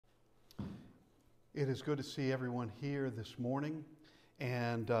It is good to see everyone here this morning,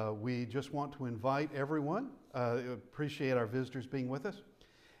 and we just want to invite everyone, appreciate our visitors being with us,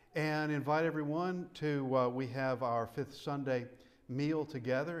 and invite everyone to, we have our fifth Sunday meal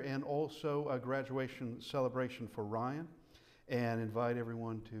together and also a graduation celebration for Ryan, and invite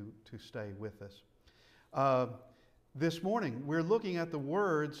everyone to stay with us. This morning, we're looking at the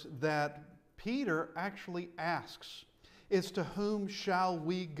words that Peter actually asks. It's to whom shall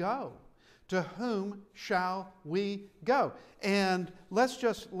we go? To whom shall we go? And let's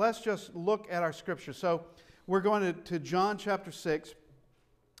just look at our scripture. So we're going to John chapter 6,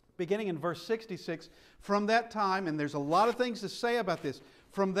 beginning in verse 66. From that time, and there's a lot of things to say about this,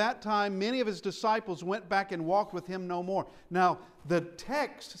 from that time many of his disciples went back and walked with him no more. Now, the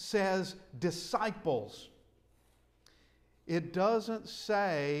text says disciples. It doesn't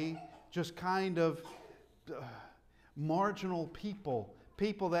say just kind of marginal people.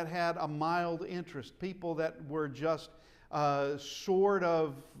 People that had a mild interest, people that were just sort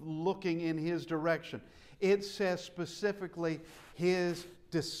of looking in his direction. It says specifically, his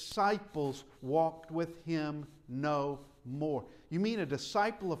disciples walked with him no more. You mean a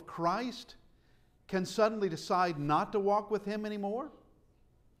disciple of Christ can suddenly decide not to walk with him anymore?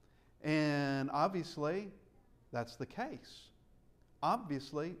 And obviously, that's the case.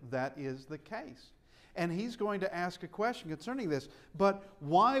 Obviously, that is the case. And he's going to ask a question concerning this. But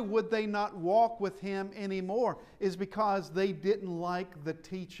why would they not walk with him anymore? Is because they didn't like the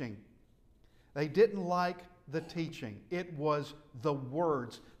teaching. They didn't like the teaching. It was the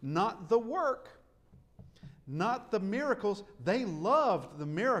words, not the work, not the miracles. They loved the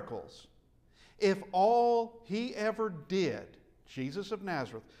miracles. If all he ever did, Jesus of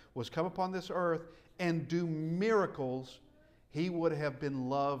Nazareth, was come upon this earth and do miracles, he would have been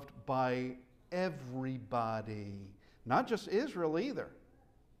loved by everybody. Not just Israel either,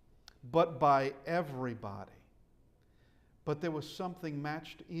 but by everybody. But there was something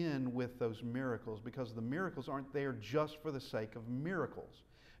matched in with those miracles, because the miracles aren't there just for the sake of miracles.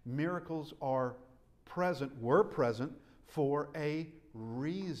 Miracles were present for a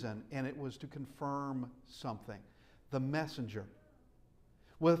reason, and it was to confirm something. The messenger.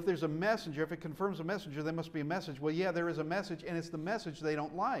 Well, if there's a messenger, if it confirms a messenger, there must be a message. Well, yeah, there is a message, and it's the message they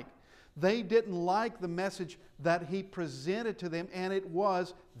don't like. They didn't like the message that he presented to them, and it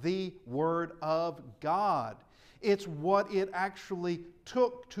was the Word of God. It's what it actually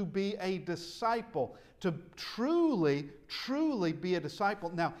took to be a disciple, to truly, truly be a disciple.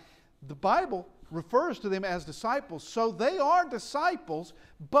 Now, the Bible refers to them as disciples, so they are disciples,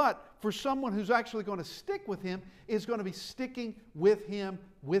 but for someone who's actually going to stick with him is going to be sticking with him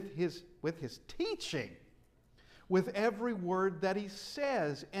with his teaching, with every word that he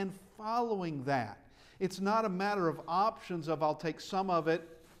says, and following that. It's not a matter of options of I'll take some of it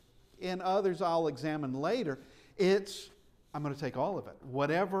and others I'll examine later. It's I'm going to take all of it.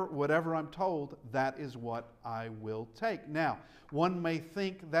 Whatever I'm told, that is what I will take. Now, one may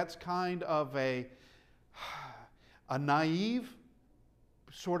think that's kind of a naive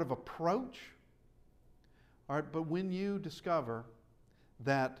sort of approach. All right, but when you discover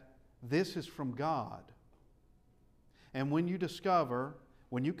that this is from God, and when you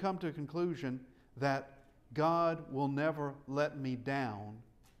come to a conclusion that God will never let me down,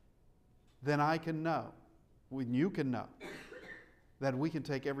 then I can know, when you can know, that we can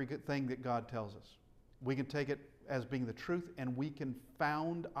take every good thing that God tells us. We can take it as being the truth, and we can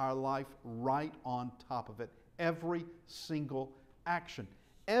found our life right on top of it. Every single action.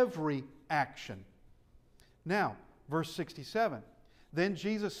 Every action. Now, verse 67. Then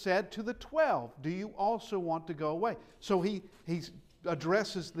Jesus said to the 12, do you also want to go away? So he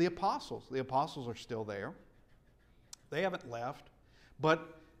addresses the apostles. The apostles are still there. They haven't left.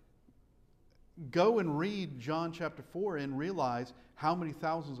 But go and read John chapter 4 and realize how many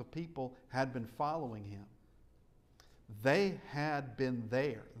thousands of people had been following him. They had been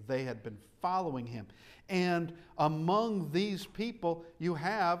there. They had been following him. And among these people, you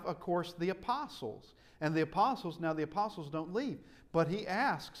have, of course, the apostles. And the apostles don't leave. But he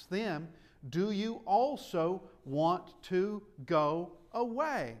asks them, do you also want to go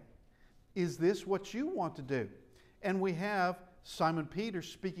away? Is this what you want to do? And we have Simon Peter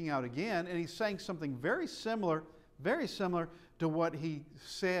speaking out again, and he's saying something very similar to what he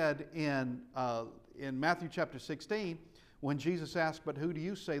said in Matthew chapter 16, when Jesus asked, but who do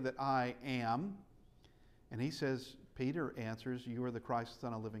you say that I am? And he says, Peter answers, you are the Christ, the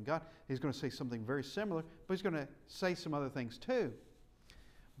Son of the living God. He's going to say something very similar, but he's going to say some other things too.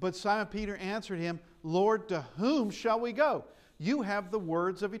 But Simon Peter answered him, Lord, to whom shall we go? You have the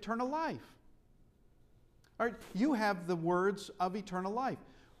words of eternal life. All right, you have the words of eternal life.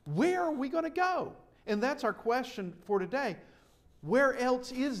 Where are we going to go? And that's our question for today. Where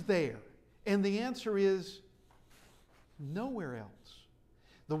else is there? And the answer is nowhere else.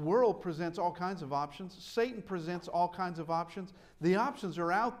 The world presents all kinds of options. Satan presents all kinds of options. The options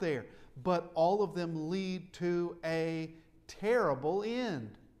are out there, but all of them lead to a terrible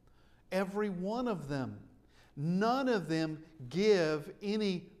end. Every one of them. None of them give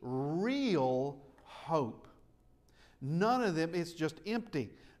any real hope. None of them, it's just empty.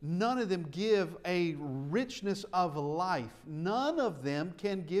 None of them give a richness of life. None of them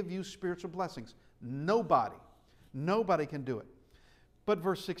can give you spiritual blessings. Nobody. Nobody can do it. But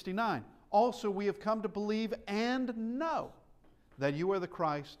verse 69, also we have come to believe and know that you are the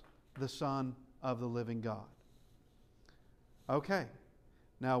Christ, the Son of the living God. Okay,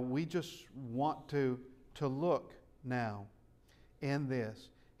 now we just want to look now in this.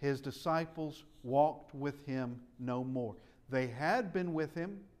 His disciples walked with him no more. They had been with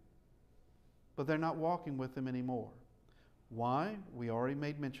him, but they're not walking with him anymore. Why? We already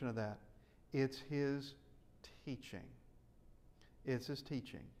made mention of that. It's his teaching. It's his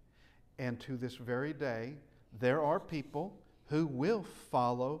teaching. And to this very day, there are people who will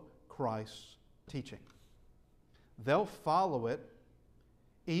follow Christ's teaching. They'll follow it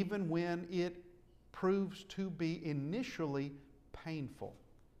even when it proves to be initially painful.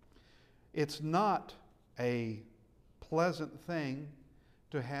 It's not a pleasant thing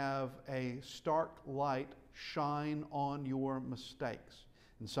to have a stark light shine on your mistakes.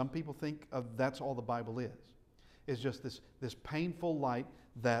 And some people think that's all the Bible is. It's just this painful light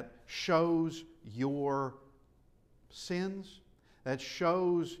that shows your sins, that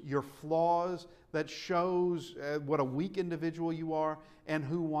shows your flaws, that shows what a weak individual you are, and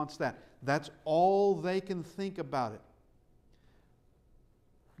who wants that. That's all they can think about it.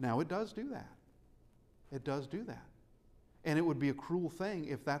 Now, it does do that. It does do that. And it would be a cruel thing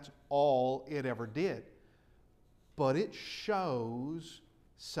if that's all it ever did. But it shows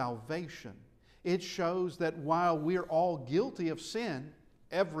salvation. It shows that while we're all guilty of sin,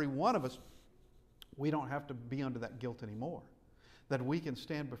 every one of us, we don't have to be under that guilt anymore. That we can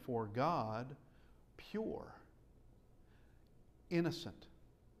stand before God pure, innocent,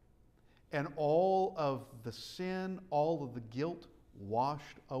 and all of the sin, all of the guilt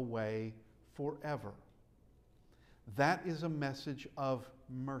washed away forever. That is a message of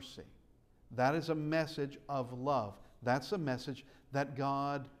mercy. That is a message of love. That's a message that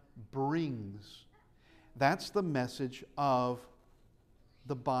God brings. That's the message of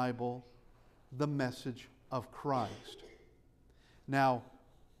the Bible, the message of Christ. Now,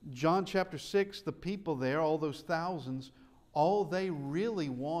 John chapter 6, the people there, all those thousands, all they really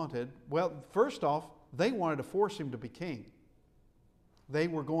wanted, well, first off, they wanted to force him to be king. They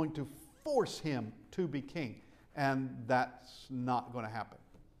were going to force him to be king. And that's not going to happen.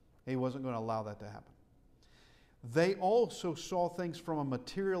 He wasn't going to allow that to happen. They also saw things from a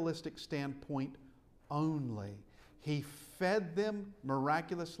materialistic standpoint only. He fed them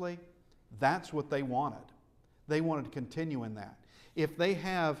miraculously. That's what they wanted. They wanted to continue in that. If they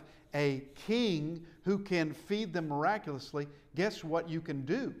have a king who can feed them miraculously, guess what you can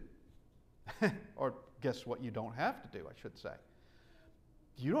do? Or guess what you don't have to do, I should say.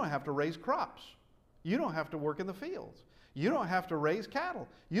 You don't have to raise crops. You don't have to work in the fields. You don't have to raise cattle.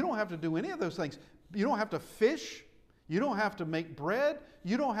 You don't have to do any of those things. You don't have to fish. You don't have to make bread.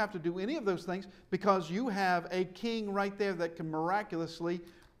 You don't have to do any of those things because you have a king right there that can miraculously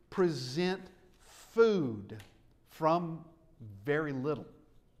present food from very little.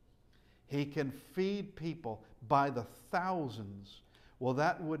 He can feed people by the thousands. Well,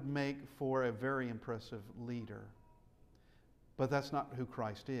 that would make for a very impressive leader. But that's not who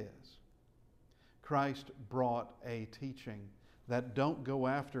Christ is. Christ brought a teaching that don't go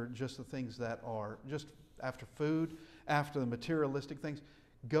after just the things that are just after food, after the materialistic things.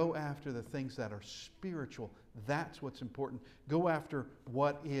 Go after the things that are spiritual. That's what's important. Go after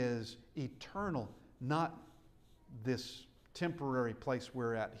what is eternal, not this temporary place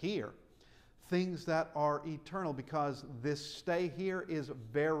we're at here. Things that are eternal, because this stay here is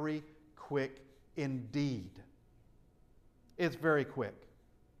very quick indeed. It's very quick.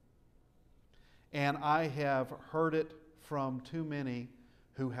 And I have heard it from too many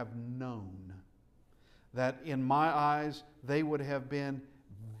who have known that in my eyes they would have been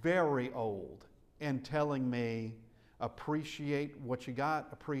very old in telling me, appreciate what you got,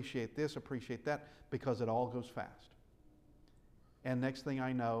 appreciate this, appreciate that, because it all goes fast. And next thing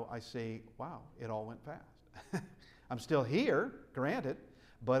I know, I see, wow, it all went fast. I'm still here, granted,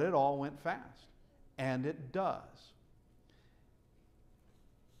 but it all went fast. And it does.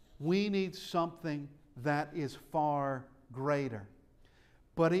 We need something that is far greater.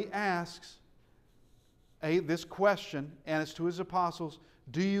 But he asks this question, and it's to his apostles,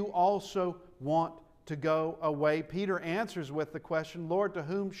 do you also want to go away? Peter answers with the question, Lord, to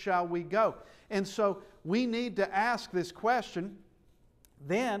whom shall we go? And so we need to ask this question.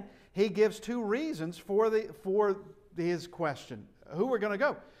 Then he gives two reasons for his question. Who we're going to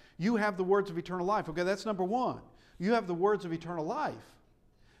go? You have the words of eternal life. Okay, that's number one. You have the words of eternal life.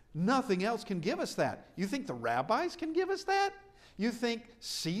 Nothing else can give us that. You think the rabbis can give us that? You think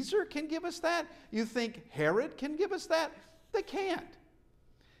Caesar can give us that? You think Herod can give us that? They can't.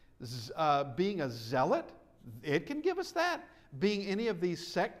 Being a zealot, it can give us that. Being any of these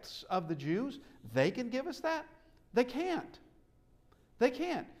sects of the Jews, they can give us that. They can't. They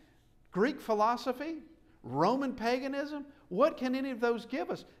can't. Greek philosophy, Roman paganism, what can any of those give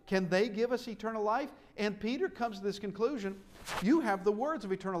us? Can they give us eternal life? And Peter comes to this conclusion, you have the words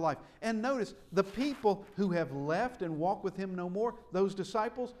of eternal life. And notice, the people who have left and walk with him no more, those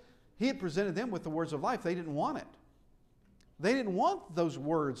disciples, he had presented them with the words of life. They didn't want it. They didn't want those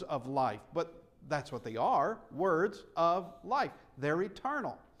words of life, but that's what they are, words of life. They're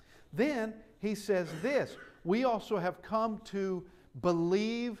eternal. Then he says this, we also have come to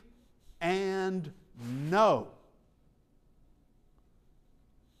believe and know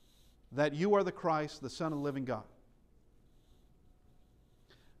that you are the Christ, the Son of the living God.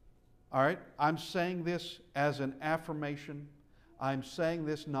 All right, I'm saying this as an affirmation. I'm saying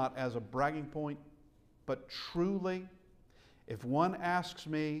this not as a bragging point, but truly, if one asks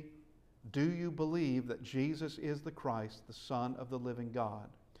me, do you believe that Jesus is the Christ, the Son of the living God?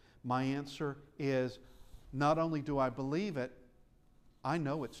 My answer is, not only do I believe it, I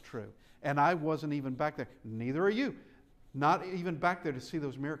know it's true. And I wasn't even back there. Neither are you. Not even back there to see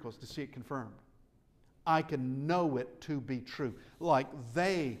those miracles, to see it confirmed. I can know it to be true, like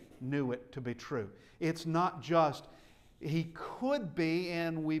they knew it to be true. It's not just, he could be,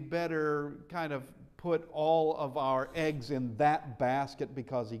 and we better kind of put all of our eggs in that basket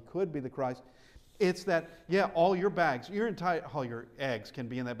because he could be the Christ. It's that, yeah, all your bags, all your eggs can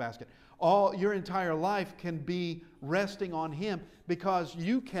be in that basket. All your entire life can be resting on him because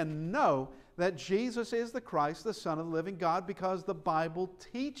you can know that Jesus is the Christ, the Son of the living God, because the Bible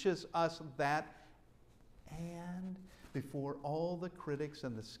teaches us that. And before all the critics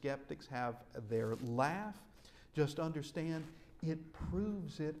and the skeptics have their laugh, just understand it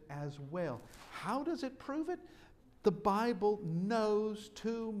proves it as well. How does it prove it? The Bible knows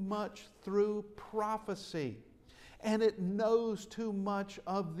too much through prophecy. And it knows too much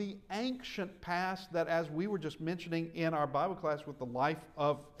of the ancient past that, as we were just mentioning in our Bible class with the life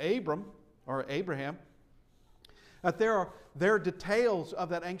of Abraham, that there are details of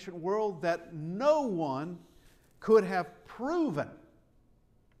that ancient world that no one could have proven.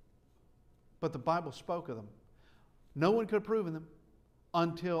 But the Bible spoke of them. No one could have proven them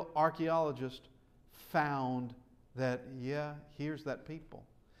until archaeologists found that, yeah, here's that people.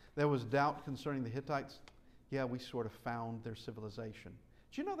 There was doubt concerning the Hittites. Yeah, we sort of found their civilization.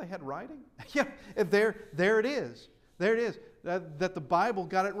 Do you know they had writing? Yeah, there it is. There it is. That the Bible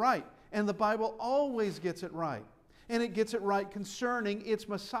got it right. And the Bible always gets it right. And it gets it right concerning its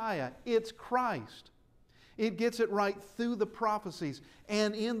Messiah, its Christ. It gets it right through the prophecies.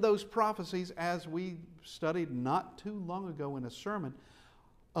 And in those prophecies, as we studied not too long ago in a sermon,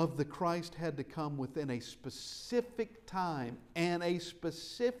 of the Christ had to come within a specific time and a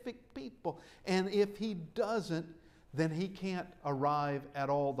specific people. And if he doesn't, then he can't arrive at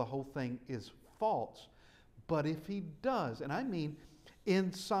all. The whole thing is false. But if he does, and I mean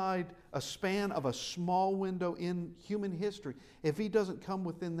inside a span of a small window in human history, if he doesn't come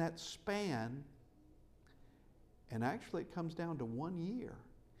within that span, and actually it comes down to 1 year,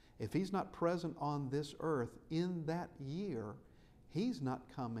 if he's not present on this earth in that year, he's not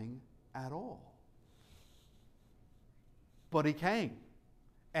coming at all. But he came,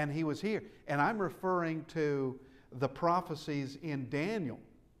 and he was here. And I'm referring to the prophecies in Daniel.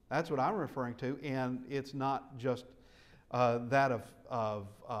 That's what I'm referring to, and it's not just that of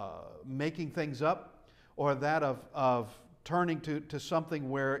making things up or that of turning to something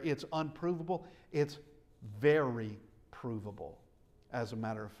where it's unprovable. It's very provable, as a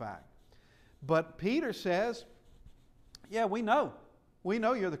matter of fact. But Peter says, yeah, we know. We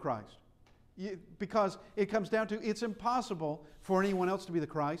know you're the Christ. Because it comes down to it's impossible for anyone else to be the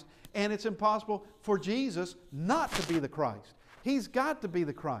Christ, and it's impossible for Jesus not to be the Christ. He's got to be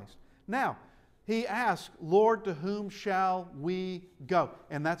the Christ. Now, he asks, Lord, to whom shall we go?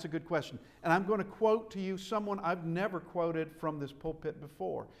 And that's a good question. And I'm going to quote to you someone I've never quoted from this pulpit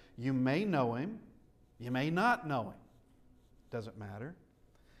before. You may know him. You may not know him. Doesn't matter.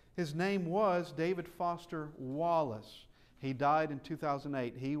 His name was David Foster Wallace. He died in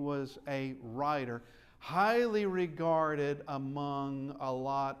 2008. He was a writer, highly regarded among a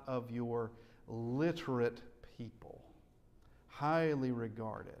lot of your literate people. Highly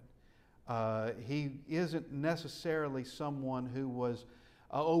regarded. He isn't necessarily someone who was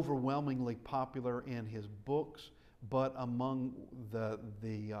overwhelmingly popular in his books, but among the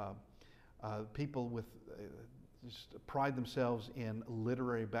people with just pride themselves in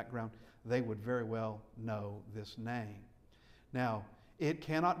literary background, they would very well know this name. Now, it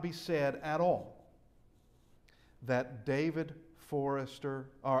cannot be said at all that David Foster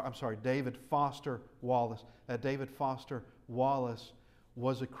Wallace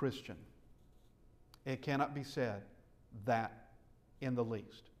was a Christian. It cannot be said that in the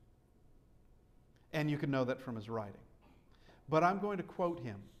least. And you can know that from his writing. But I'm going to quote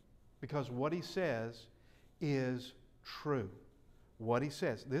him because what he says is true. What he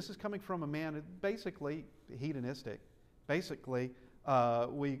says. This is coming from a man basically hedonistic. Basically,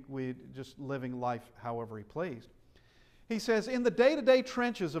 we just living life however he pleased. He says, in the day-to-day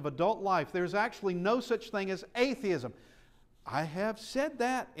trenches of adult life, there's actually no such thing as atheism. I have said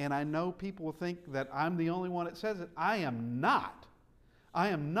that, and I know people will think that I'm the only one that says it. I am not. I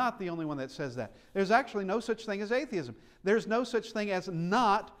am not the only one that says that. There's actually no such thing as atheism. There's no such thing as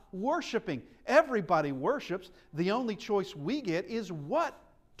not worshiping. Everybody worships. The only choice we get is what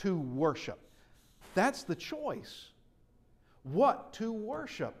to worship. That's the choice. What to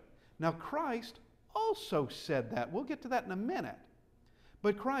worship. Now, Christ also said that. We'll get to that in a minute.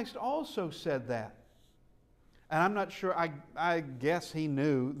 But Christ also said that. And I'm not sure, I guess he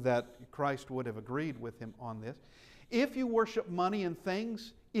knew that Christ would have agreed with him on this. If you worship money and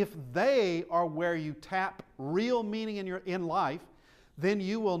things, if they are where you tap real meaning in life, then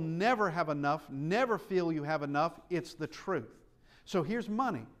you will never have enough, never feel you have enough. It's the truth. So here's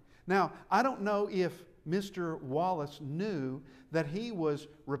money. Now, I don't know if Mr. Wallace knew that he was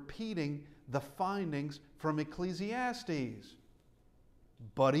repeating the findings from Ecclesiastes,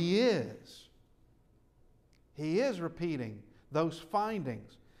 but he is. He is repeating those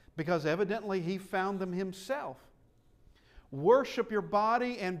findings because evidently he found them himself. Worship your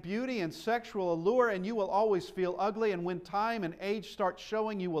body and beauty and sexual allure and you will always feel ugly, and when time and age start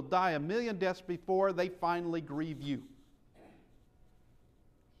showing, you will die a million deaths before they finally grieve you.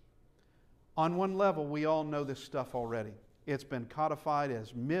 On one level, we all know this stuff already. It's been codified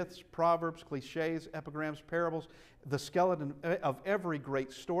as myths, proverbs, cliches, epigrams, parables, the skeleton of every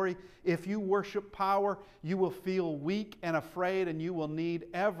great story. If you worship power, you will feel weak and afraid, and you will need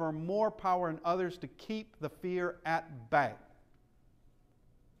ever more power in others to keep the fear at bay.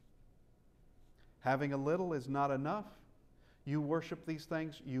 Having a little is not enough. You worship these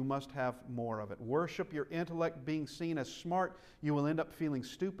things, you must have more of it. Worship your intellect being seen as smart. You will end up feeling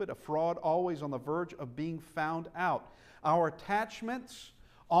stupid, a fraud, always on the verge of being found out. Our attachments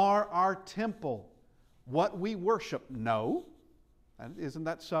are our temple. What we worship, no. Isn't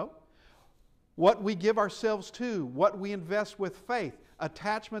that so? What we give ourselves to, what we invest with faith.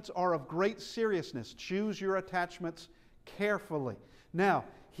 Attachments are of great seriousness. Choose your attachments carefully. Now,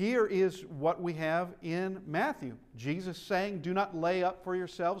 here is what we have in Matthew. Jesus saying, do not lay up for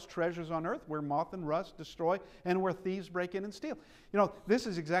yourselves treasures on earth where moth and rust destroy and where thieves break in and steal. You know, this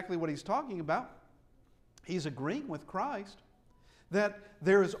is exactly what he's talking about. He's agreeing with Christ that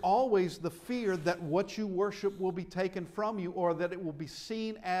there is always the fear that what you worship will be taken from you, or that it will be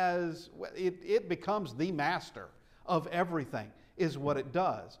seen as, it becomes the master of everything, is what it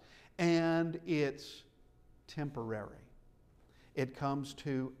does. And it's temporary. It comes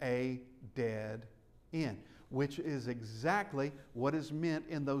to a dead end, which is exactly what is meant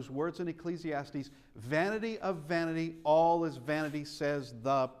in those words in Ecclesiastes, vanity of vanity, all is vanity, says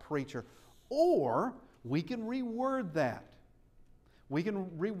the preacher. Or we can reword that. We can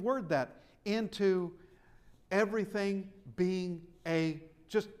reword that into everything being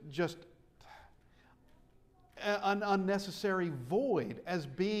just an unnecessary void, as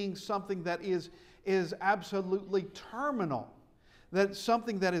being something that is absolutely terminal. That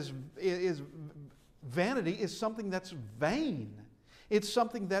something that is vanity is something that's vain. It's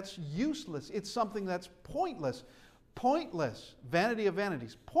something that's useless. It's something that's pointless. Pointless. Vanity of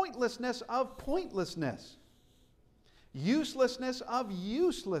vanities. Pointlessness of pointlessness. Uselessness of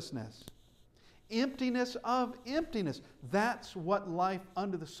uselessness. Emptiness of emptiness. That's what life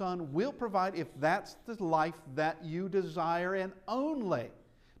under the sun will provide, if that's the life that you desire and only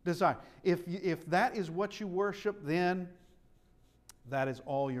desire. If that is what you worship, then that is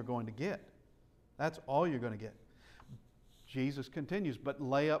all you're going to get. That's all you're going to get. Jesus continues, but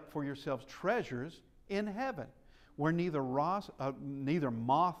lay up for yourselves treasures in heaven, where neither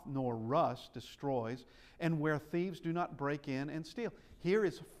moth nor rust destroys, and where thieves do not break in and steal. Here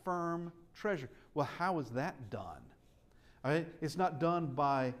is firm treasure. Well, how is that done? All right? It's not done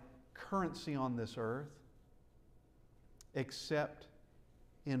by currency on this earth, except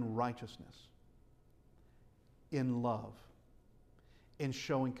in righteousness, in love, in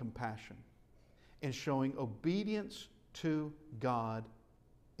showing compassion, in showing obedience to God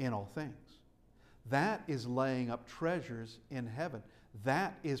in all things. That is laying up treasures in heaven.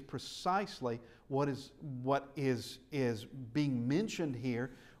 That is precisely what is being mentioned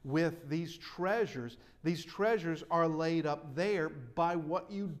here with these treasures. These treasures are laid up there by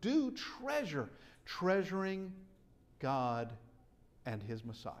what you do treasure, treasuring God and His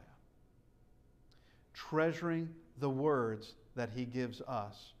Messiah, treasuring the words that He gives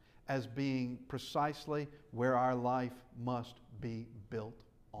us as being precisely where our life must be built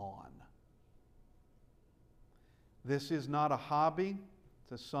on. This is not a hobby.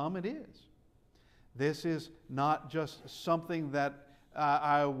 To some it is. This is not just something that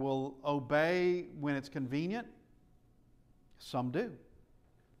I will obey when it's convenient. Some do.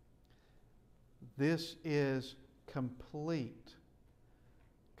 This is complete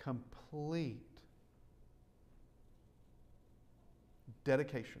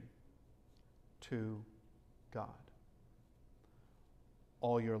dedication to God.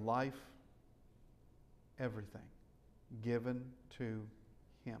 All your life, everything, given to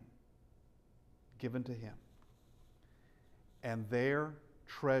Him. Given to Him. And their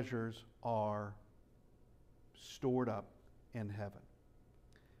treasures are stored up in heaven.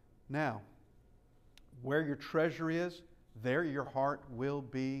 Now, where your treasure is, there your heart will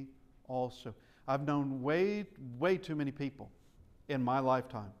be also. I've known way too many people in my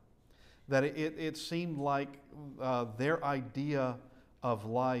lifetime that it seemed like their idea of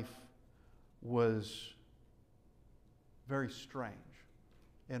life was very strange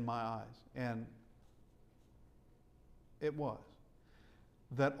in my eyes. And it was.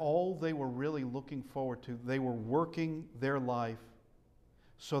 That all they were really looking forward to, they were working their life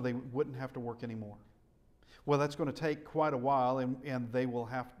so they wouldn't have to work anymore. Well, that's going to take quite a while, and they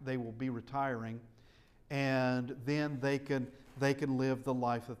will be retiring, and then they can live the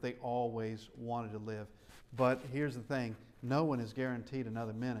life that they always wanted to live. But here's the thing, no one is guaranteed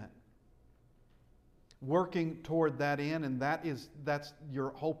another minute. Working toward that end, and that's your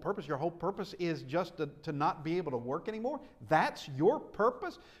whole purpose. Your whole purpose is just to not be able to work anymore. That's your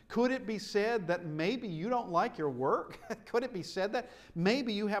purpose. Could it be said that maybe you don't like your work? Could it be said that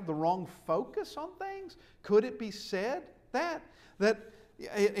maybe you have the wrong focus on things? Could it be said that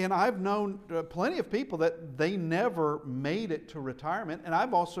and I've known plenty of people that they never made it to retirement, and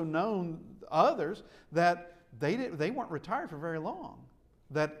I've also known others that they weren't retired for very long.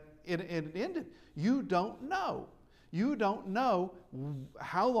 That it ended. You don't know. You don't know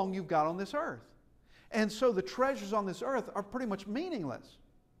how long you've got on this earth. And so the treasures on this earth are pretty much meaningless.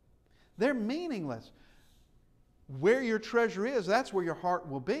 They're meaningless. Where your treasure is, that's where your heart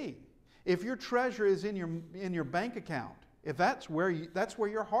will be. If your treasure is in your bank account, if that's where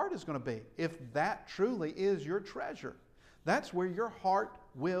your heart is going to be. If that truly is your treasure, that's where your heart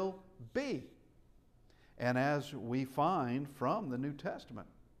will be. And as we find from the New Testament,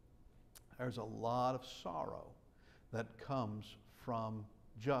 there's a lot of sorrow that comes from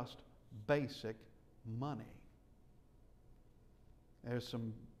just basic money. There's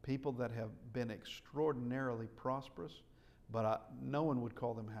some people that have been extraordinarily prosperous, but no one would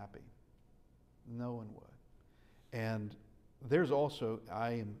call them happy. No one would. And there's also,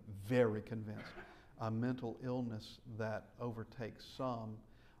 I am very convinced, a mental illness that overtakes some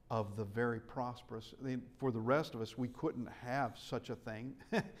of the very prosperous. For the rest of us, we couldn't have such a thing.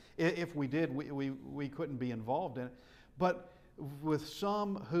 If we did, we couldn't be involved in it. But with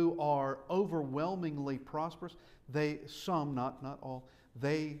some who are overwhelmingly prosperous, some, not all,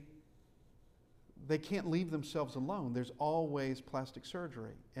 they can't leave themselves alone. There's always plastic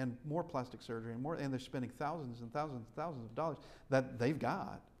surgery and more plastic surgery and more, and they're spending thousands and thousands and thousands of dollars that they've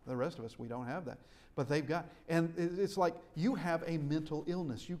got. The rest of us, we don't have that. But they've got, and it's like you have a mental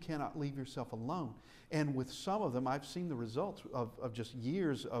illness. You cannot leave yourself alone. And with some of them, I've seen the results of just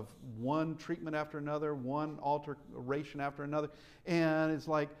years of one treatment after another, one alteration after another. And it's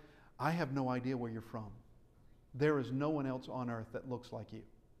like, I have no idea where you're from. There is no one else on earth that looks like you.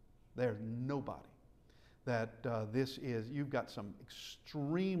 There's nobody. That you've got some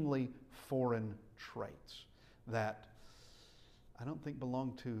extremely foreign traits that I don't think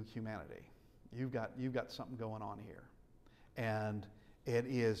belong to humanity. You've got something going on here, and it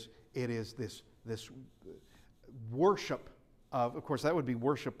is this worship of course that would be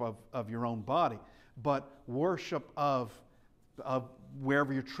worship of your own body, but worship of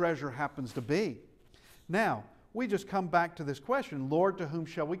wherever your treasure happens to be. Now, we just come back to this question, Lord, to whom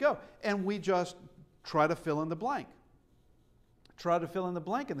shall we go? And we just try to fill in the blank. Try to fill in the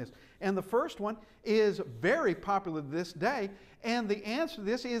blank in this. And the first one is very popular this day, and the answer to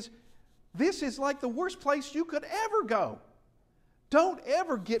this is like the worst place you could ever go. Don't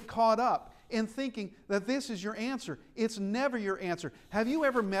ever get caught up in thinking that this is your answer. It's never your answer. Have you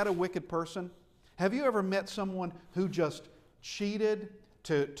ever met a wicked person? Have you ever met someone who just cheated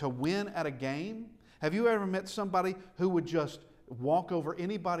to win at a game? Have you ever met somebody who would just walk over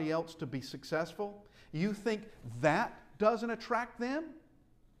anybody else to be successful? You think that doesn't attract them?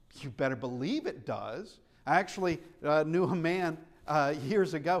 You better believe it does. I actually knew a man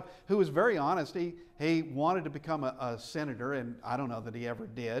years ago who was very honest. He wanted to become a senator, and I don't know that he ever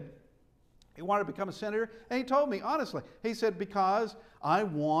did. He wanted to become a senator, and he told me honestly, he said, because I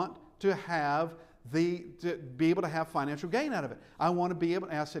want to be able to have financial gain out of it. I want to be able,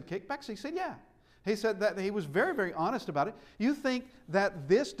 and I said, kickbacks? He said, yeah. He said that he was very, very honest about it. You think that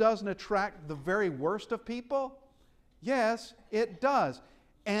this doesn't attract the very worst of people? Yes, it does.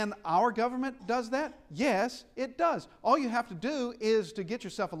 And our government does that? Yes, it does. All you have to do is to get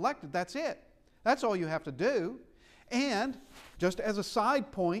yourself elected. That's it. That's all you have to do. And just as a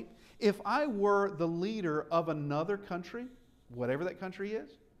side point, if I were the leader of another country, whatever that country is,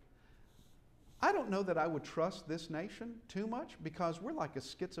 I don't know that I would trust this nation too much, because we're like a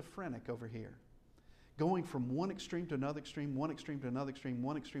schizophrenic over here, going from one extreme to another extreme, one extreme to another extreme,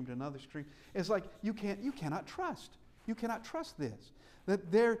 one extreme to another extreme. It's like you cannot trust. You cannot trust this.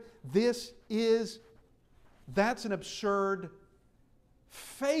 That's an absurd,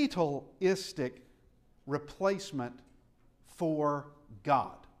 fatalistic replacement for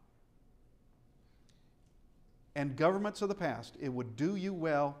God. And governments of the past, it would do you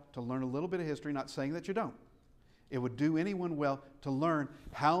well to learn a little bit of history, not saying that you don't. It would do anyone well to learn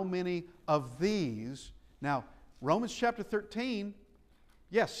how many of these. Now, Romans chapter 13,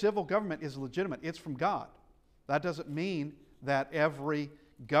 yes, civil government is legitimate. It's from God. That doesn't mean that every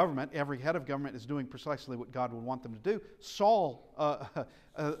government, every head of government is doing precisely what God would want them to do. Saul,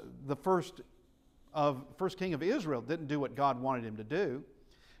 the first king of Israel, didn't do what God wanted him to do.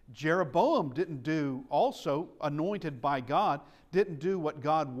 Jeroboam didn't do, also anointed by God, didn't do what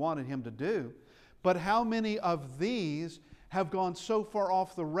God wanted him to do. But how many of these have gone so far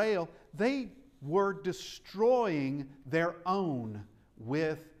off the rail, they were destroying their own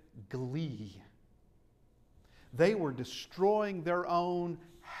with glee. They were destroying their own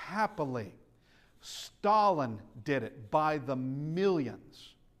happily. Stalin did it by the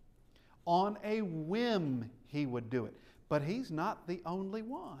millions. On a whim, he would do it. But he's not the only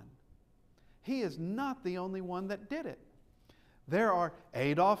one. He is not the only one that did it.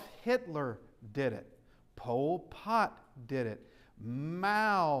 Adolf Hitler did it. Pol Pot did it.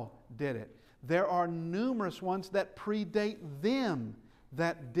 Mao did it. There are numerous ones that predate them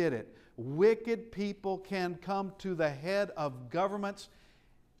that did it. Wicked people can come to the head of governments,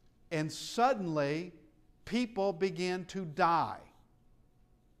 and suddenly people begin to die.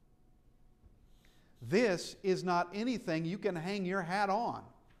 This is not anything you can hang your hat on.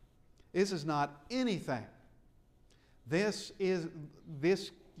 This is not anything. You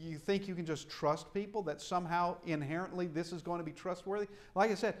think you can just trust people, that somehow inherently this is going to be trustworthy?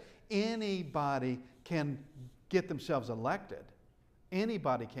 Like I said, anybody can get themselves elected.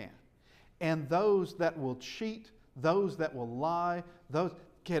 Anybody can. And those that will cheat, those that will lie,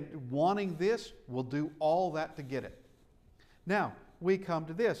 wanting this, will do all that to get it. Now, we come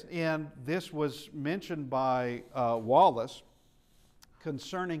to this, and this was mentioned by Wallace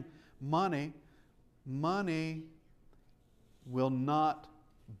concerning money. Money will not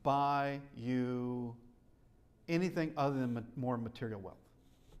buy you anything other than more material wealth.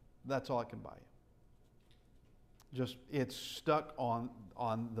 That's all it can buy you. It's stuck on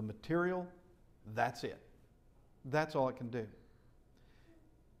the material. That's it. That's all it can do.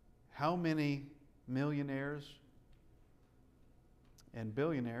 How many millionaires and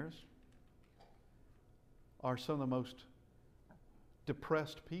billionaires are some of the most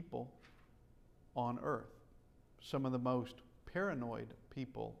depressed people on earth? Some of the most paranoid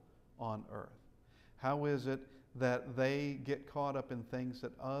people on earth. How is it that they get caught up in things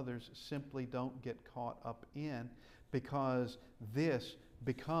that others simply don't get caught up in? Because this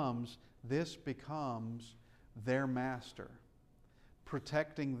becomes their master.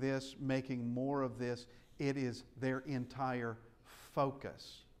 Protecting this, making more of this, it is their entire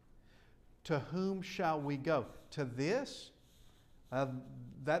focus. To whom shall we go? To this?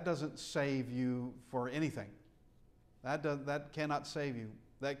 That doesn't save you for anything. That cannot save you.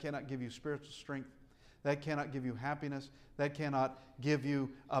 That cannot give you spiritual strength. That cannot give you happiness. That cannot give you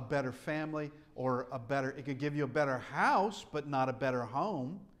a better family or it could give you a better house, but not a better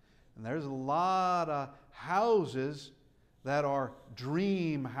home. And there's a lot of houses that are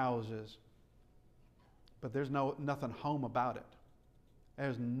dream houses, but there's nothing home about it.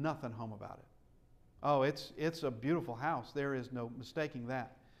 There's nothing home about it. Oh, it's a beautiful house. There is no mistaking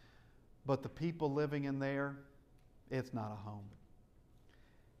that. But the people living in there, it's not a home.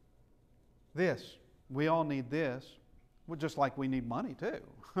 We all need this, well, just like we need money too.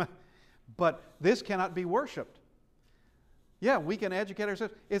 But this cannot be worshiped. Yeah, we can educate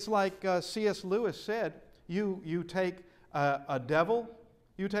ourselves. It's like C.S. Lewis said, you take a devil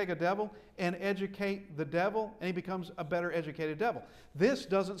and educate the devil, and he becomes a better educated devil. This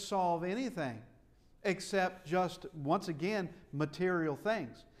doesn't solve anything except just, once again, material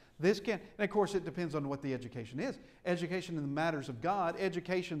things. And of course it depends on what the education is. Education in the matters of God,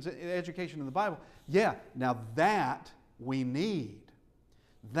 education in the Bible. Yeah, now that we need.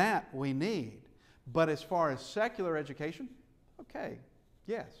 That we need. But as far as secular education, okay,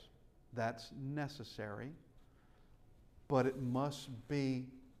 yes, that's necessary. But it must be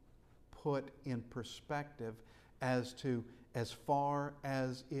put in perspective as far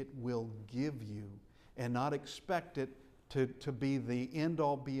as it will give you, and not expect it to be the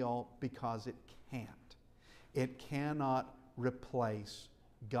end-all be-all, because it can't. It cannot replace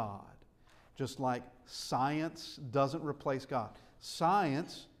God. Just like science doesn't replace God.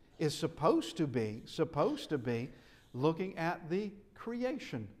 Science is supposed to be looking at the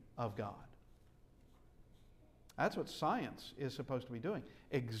creation of God. That's what science is supposed to be doing.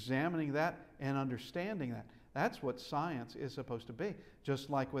 Examining that and understanding that. That's what science is supposed to be. Just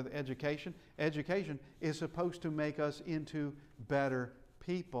like with education, education is supposed to make us into better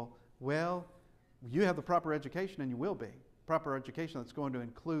people. Well, you have the proper education and you will be. Proper education that's going to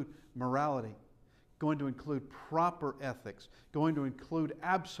include morality, going to include proper ethics, going to include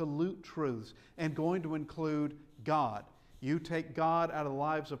absolute truths, and going to include God. You take God out of the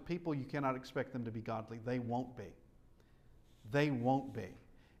lives of people, you cannot expect them to be godly. They won't be. They won't be.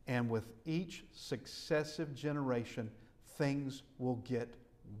 And with each successive generation, things will get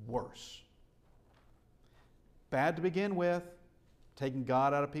worse. Bad to begin with, taking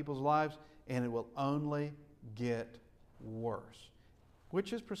God out of people's lives, and it will only get worse.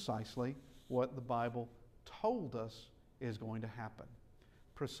 Which is precisely what the Bible told us is going to happen.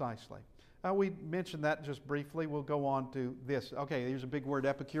 Precisely. We mentioned that just briefly. We'll go on to this. Okay, here's a big word,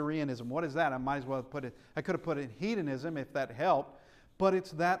 Epicureanism. What is that? I could have put it in hedonism if that helped. But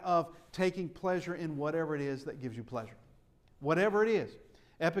it's that of taking pleasure in whatever it is that gives you pleasure. Whatever it is.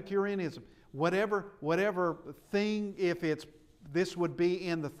 Epicureanism. Whatever thing, this would be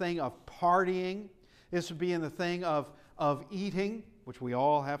in the thing of partying. This would be in the thing of eating, which we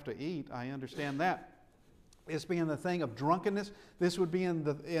all have to eat. I understand that. This would be in the thing of drunkenness. This would be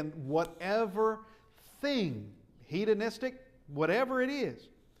in whatever thing, hedonistic, whatever it is.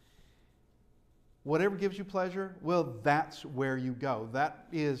 Whatever gives you pleasure, well, that's where you go. That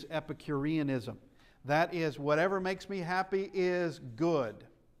is Epicureanism. That is, whatever makes me happy is good.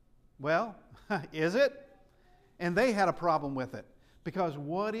 Well, is it? And they had a problem with it. Because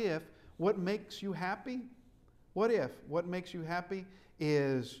what makes you happy? What makes you happy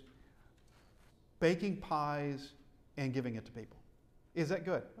is baking pies and giving it to people? Is that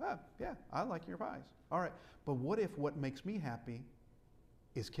good? Yeah, I like your pies. All right. But what if what makes me happy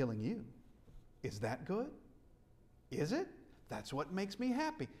is killing you? Is that good? Is it? That's what makes me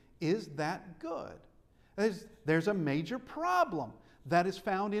happy. Is that good? There's a major problem that is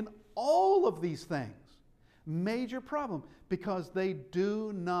found in all of these things. Major problem, because they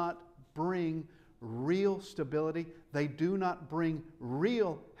do not bring real stability, they do not bring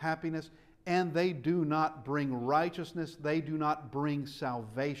real happiness, and they do not bring righteousness, they do not bring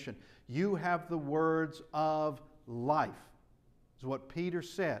salvation. You have the words of life, is what Peter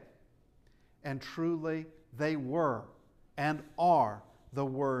said. And truly, they were and are the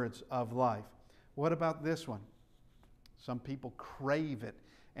words of life. What about this one? Some people crave it.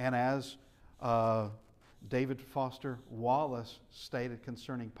 And as David Foster Wallace stated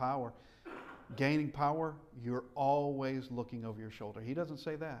concerning power, gaining power, you're always looking over your shoulder. He doesn't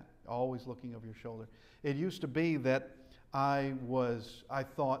say that. Always looking over your shoulder. It used to be that I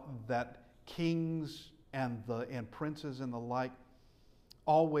thought that kings and princes and the like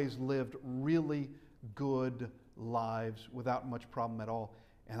always lived really good lives without much problem at all.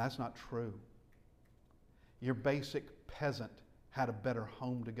 And that's not true. Your basic peasant had a better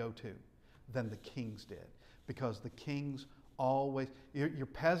home to go to than the kings did. Because the kings always... Your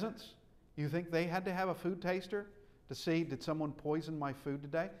peasants, you think they had to have a food taster to see, did someone poison my food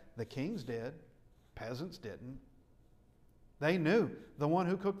today? The kings did. peasants didn't. They knew the one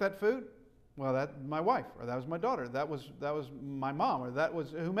who cooked that food, well, that my wife, or that was my daughter, that was my mom, or that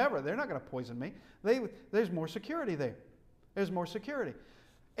was whomever. They're not going to poison me. There's more security there. There's more security.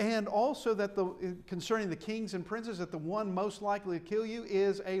 And also that concerning the kings and princes, that the one most likely to kill you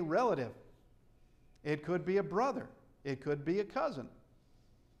is a relative. It could be a brother. It could be a cousin.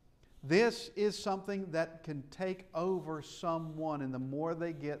 This is something that can take over someone, and the more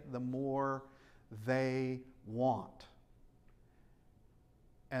they get, the more they want.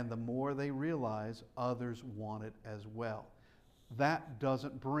 And the more they realize others want it as well. That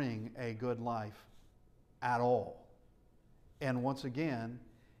doesn't bring a good life at all. And once again,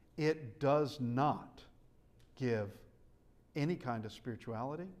 it does not give any kind of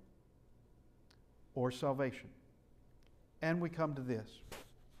spirituality or salvation. And we come to this.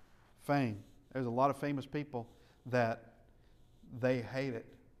 Fame. There's a lot of famous people that they hate it.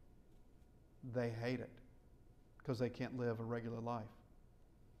 They hate it because they can't live a regular life.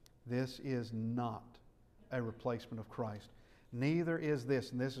 This is not a replacement of Christ. Neither is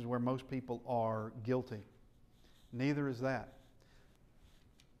this, and this is where most people are guilty. Neither is that.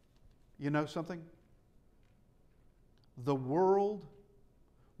 You know something? The world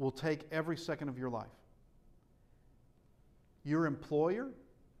will take every second of your life. Your employer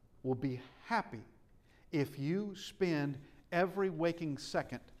will be happy if you spend every waking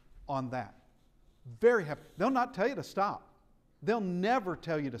second on that. Very happy. They'll not tell you to stop. They'll never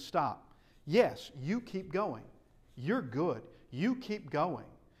tell you to stop. Yes, you keep going. You're good. You keep going.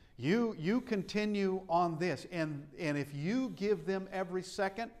 You continue on this. And if you give them every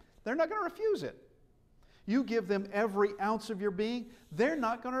second, they're not going to refuse it. You give them every ounce of your being, they're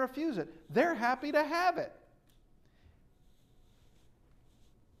not going to refuse it. They're happy to have it.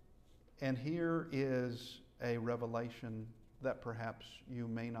 And here is a revelation that perhaps you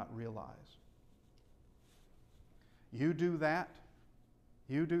may not realize. You do that,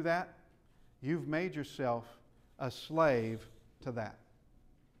 you've made yourself a slave to that.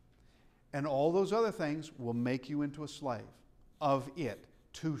 And all those other things will make you into a slave of it,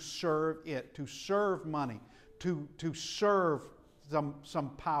 to serve money, to serve some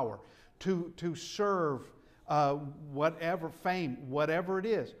power, to serve whatever fame, whatever it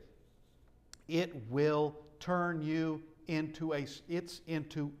is. It will turn you into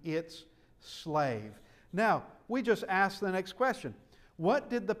its slave. Now, we just ask the next question. What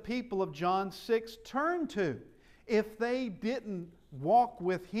did the people of John 6 turn to? If they didn't walk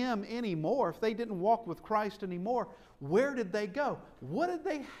with Him anymore, if they didn't walk with Christ anymore, where did they go? What did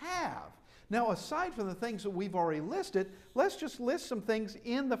they have? Now, aside from the things that we've already listed, let's just list some things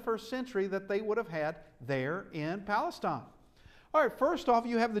in the first century that they would have had there in Palestine. All right, first off,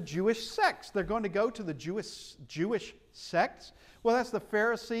 you have the Jewish sects. They're going to go to the Jewish sects. Well, that's the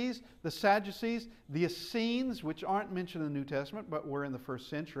Pharisees, the Sadducees, the Essenes, which aren't mentioned in the New Testament, but were in the first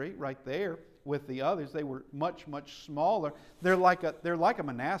century, right there with the others. They were much, much smaller. They're like a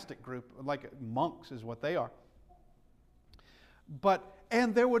monastic group, like monks is what they are.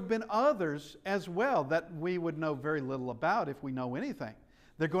 And there would have been others as well that we would know very little about if we know anything.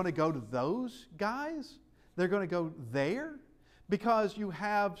 They're going to go to those guys. They're going to go there because you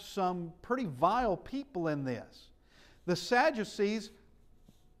have some pretty vile people in this. The Sadducees,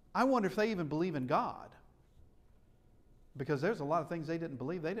 I wonder if they even believe in God. Because there's a lot of things they didn't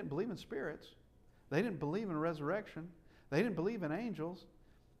believe. They didn't believe in spirits. They didn't believe in resurrection. They didn't believe in angels.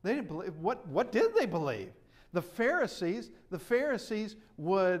 They didn't believe. What did they believe? The Pharisees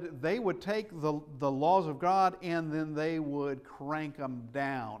would take the laws of God and then they would crank them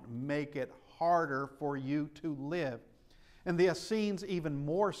down, make it harder for you to live. And the Essenes even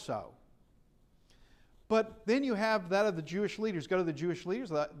more so. But then you have that of the Jewish leaders. Go to the Jewish leaders,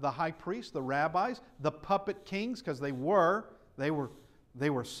 the high priests, the rabbis, the puppet kings, because they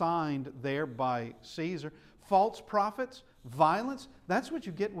were signed there by Caesar. False prophets, violence. That's what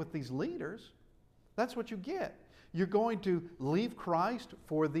you get with these leaders. That's what you get. You're going to leave Christ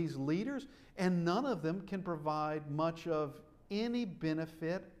for these leaders, and none of them can provide much of any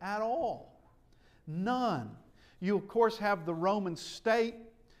benefit at all. None. You, of course, have the Roman state.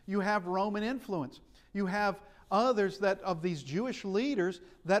 You have Roman influence. You have others of these Jewish leaders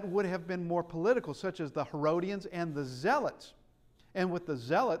that would have been more political, such as the Herodians and the Zealots. And with the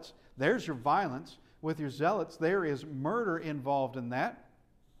Zealots, there's your violence. With your Zealots, there is murder involved in that.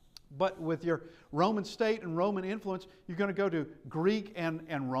 But with your Roman state and Roman influence, you're going to go to Greek and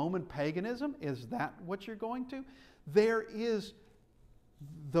Roman paganism. Is that what you're going to? There is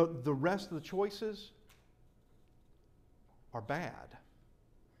the rest of the choices are bad.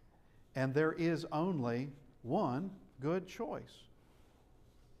 And there is only one good choice.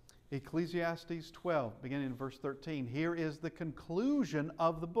 Ecclesiastes 12, beginning in verse 13. Here is the conclusion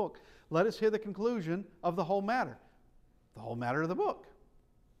of the book. Let us hear the conclusion of the whole matter. The whole matter of the book.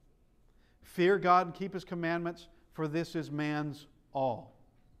 Fear God and keep His commandments, for this is man's all.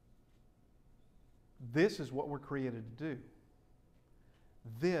 This is what we're created to do.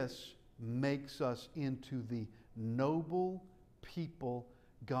 This makes us into the noble people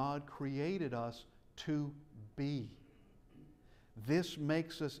God created us to be. This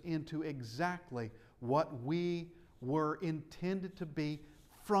makes us into exactly what we were intended to be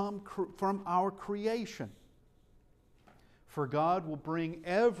from our creation. For God will bring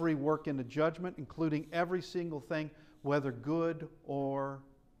every work into judgment, including every single thing, whether good or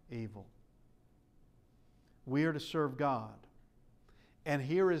evil. We are to serve God. And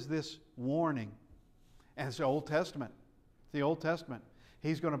here is this warning. And it's the Old Testament. The Old Testament.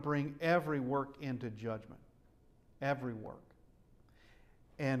 He's going to bring every work into judgment. Every work.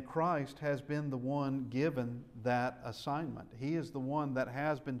 And Christ has been the one given that assignment. He is the one that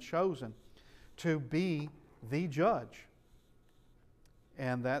has been chosen to be the judge.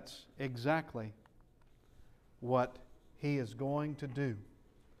 And that's exactly what He is going to do.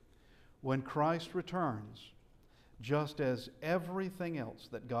 When Christ returns, just as everything else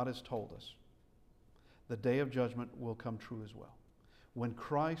that God has told us, the day of judgment will come true as well. When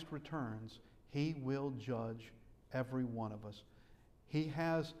Christ returns, He will judge every one of us. He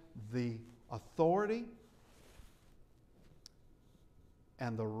has the authority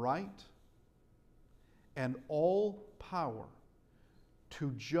and the right and all power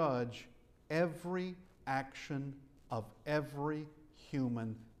to judge every action of every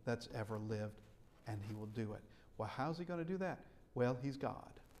human that's ever lived, and He will do it. Well, how's He going to do that? Well, He's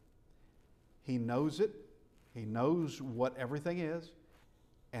God. He knows it. He knows what everything is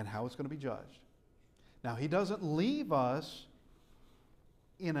and how it's going to be judged. Now, He doesn't leave us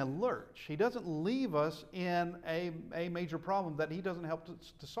in a lurch. He doesn't leave us in a major problem that He doesn't help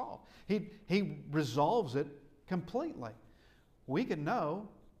to solve. He resolves it completely. We can know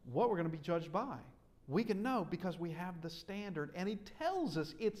what we're going to be judged by. We can know because we have the standard, and He tells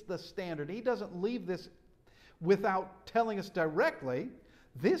us it's the standard. He doesn't leave this without telling us directly,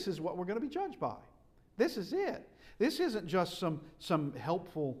 this is what we're going to be judged by. This is it. This isn't just some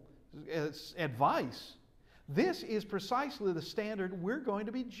helpful advice. This is precisely the standard we're going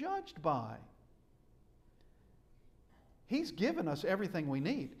to be judged by. He's given us everything we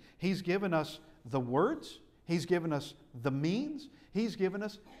need. He's given us the words. He's given us the means. He's given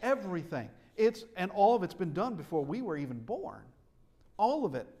us everything. And all of it's been done before we were even born. All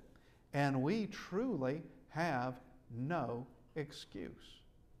of it. And we truly have no excuse.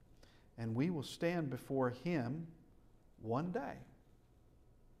 And we will stand before Him one day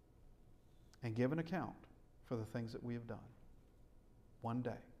and give an account for the things that we have done. One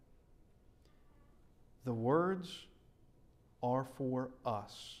day. The words are for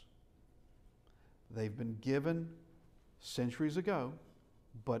us. They've been given centuries ago,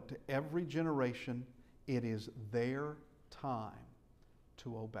 but to every generation, it is their time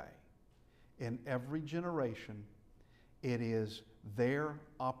to obey. In every generation, it is their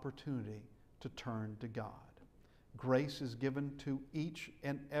opportunity to turn to God. Grace is given to each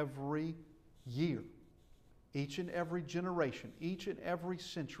and every year, each and every generation, each and every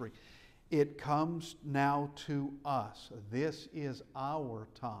century. It comes now to us. This is our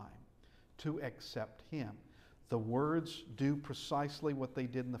time to accept Him. The words do precisely what they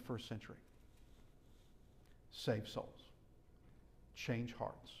did in the first century. Save souls. Change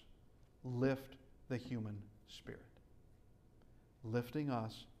hearts. Lift the human spirit. Lifting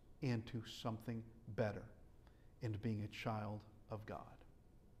us into something better, into being a child of God.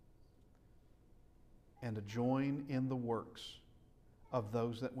 And to join in the works of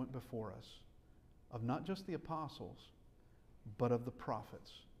those that went before us, of not just the apostles, but of the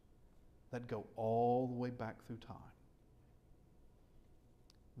prophets that go all the way back through time.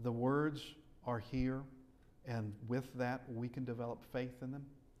 The words are here, and with that we can develop faith in them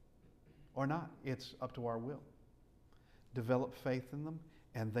or not. It's up to our will. Develop faith in them,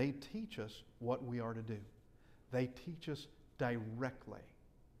 and they teach us what we are to do. They teach us directly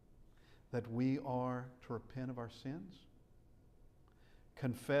that we are to repent of our sins,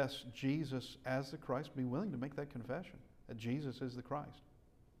 confess Jesus as the Christ, be willing to make that confession that Jesus is the Christ,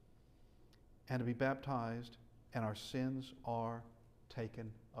 and to be baptized, and our sins are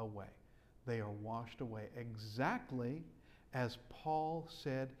taken away. They are washed away exactly as Paul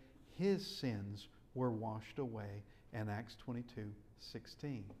said his sins were washed away in Acts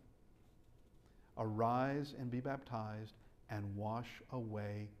 22:16. Arise and be baptized and wash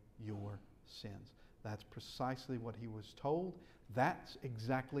away your sins. That's precisely what he was told. That's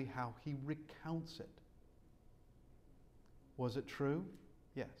exactly how he recounts it. Was it true?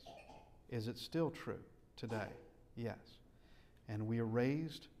 Yes. Is it still true today? Yes. And we are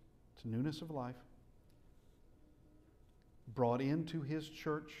raised to newness of life, brought into his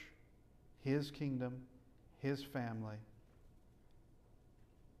church, his kingdom, his family,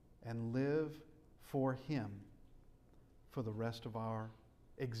 and live for him for the rest of our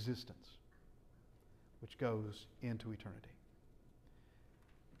existence, which goes into eternity.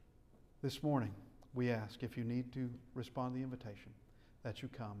 This morning, we ask, if you need to respond to the invitation, that you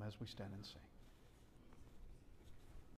come as we stand and sing.